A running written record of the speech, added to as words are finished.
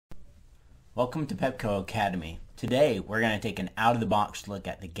Welcome to Pepco Academy. Today we're going to take an out-of-the-box look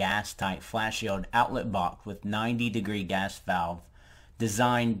at the Gastite Flash Shield Outlet box with 90-degree gas valve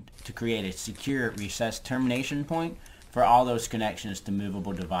designed to create a secure recessed termination point for all those connections to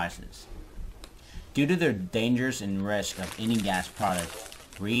movable devices. Due to the dangers and risk of any gas product,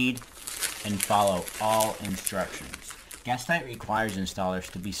 read and follow all instructions. Gastite requires installers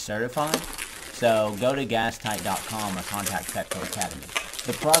to be certified, so go to gastite.com or contact Pepco Academy.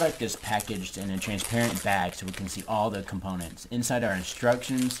 The product is packaged in a transparent bag so we can see all the components. Inside are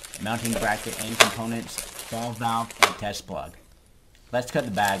instructions, mounting bracket and components, ball valve, and test plug. Let's cut the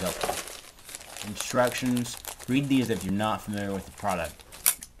bag open. Instructions. Read these if you're not familiar with the product.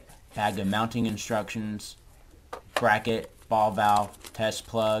 Bag of mounting instructions, bracket, ball valve, test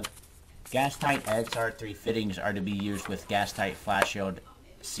plug. Gastite XR3 fittings are to be used with Gastite Flash Shield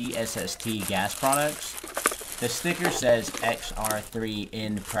CSST gas products. The sticker says XR3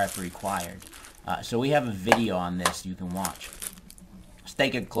 end prep required. So we have a video on this you can watch. Let's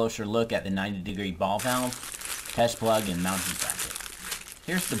take a closer look at the 90-degree ball valve, test plug, and mounting bracket.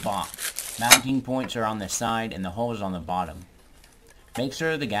 Here's the box. Mounting points are on the side and the hole is on the bottom. Make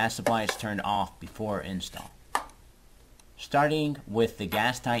sure the gas supply is turned off before install. Starting with the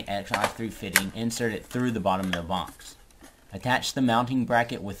Gastite XR3 fitting, insert it through the bottom of the box. Attach the mounting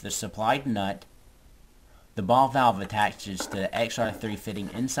bracket with the supplied nut. The ball valve attaches to the XR3 fitting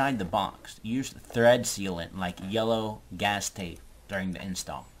inside the box. Use thread sealant like yellow gas tape during the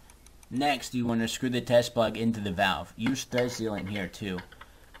install. Next, you want to screw the test plug into the valve. Use thread sealant here too.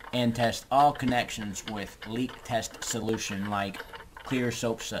 And test all connections with leak test solution like clear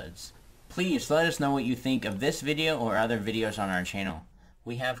soap suds. Please let us know what you think of this video or other videos on our channel.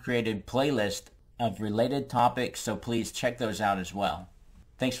 We have created playlists of related topics, so please check those out as well.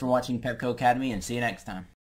 Thanks for watching Pepco Academy and see you next time.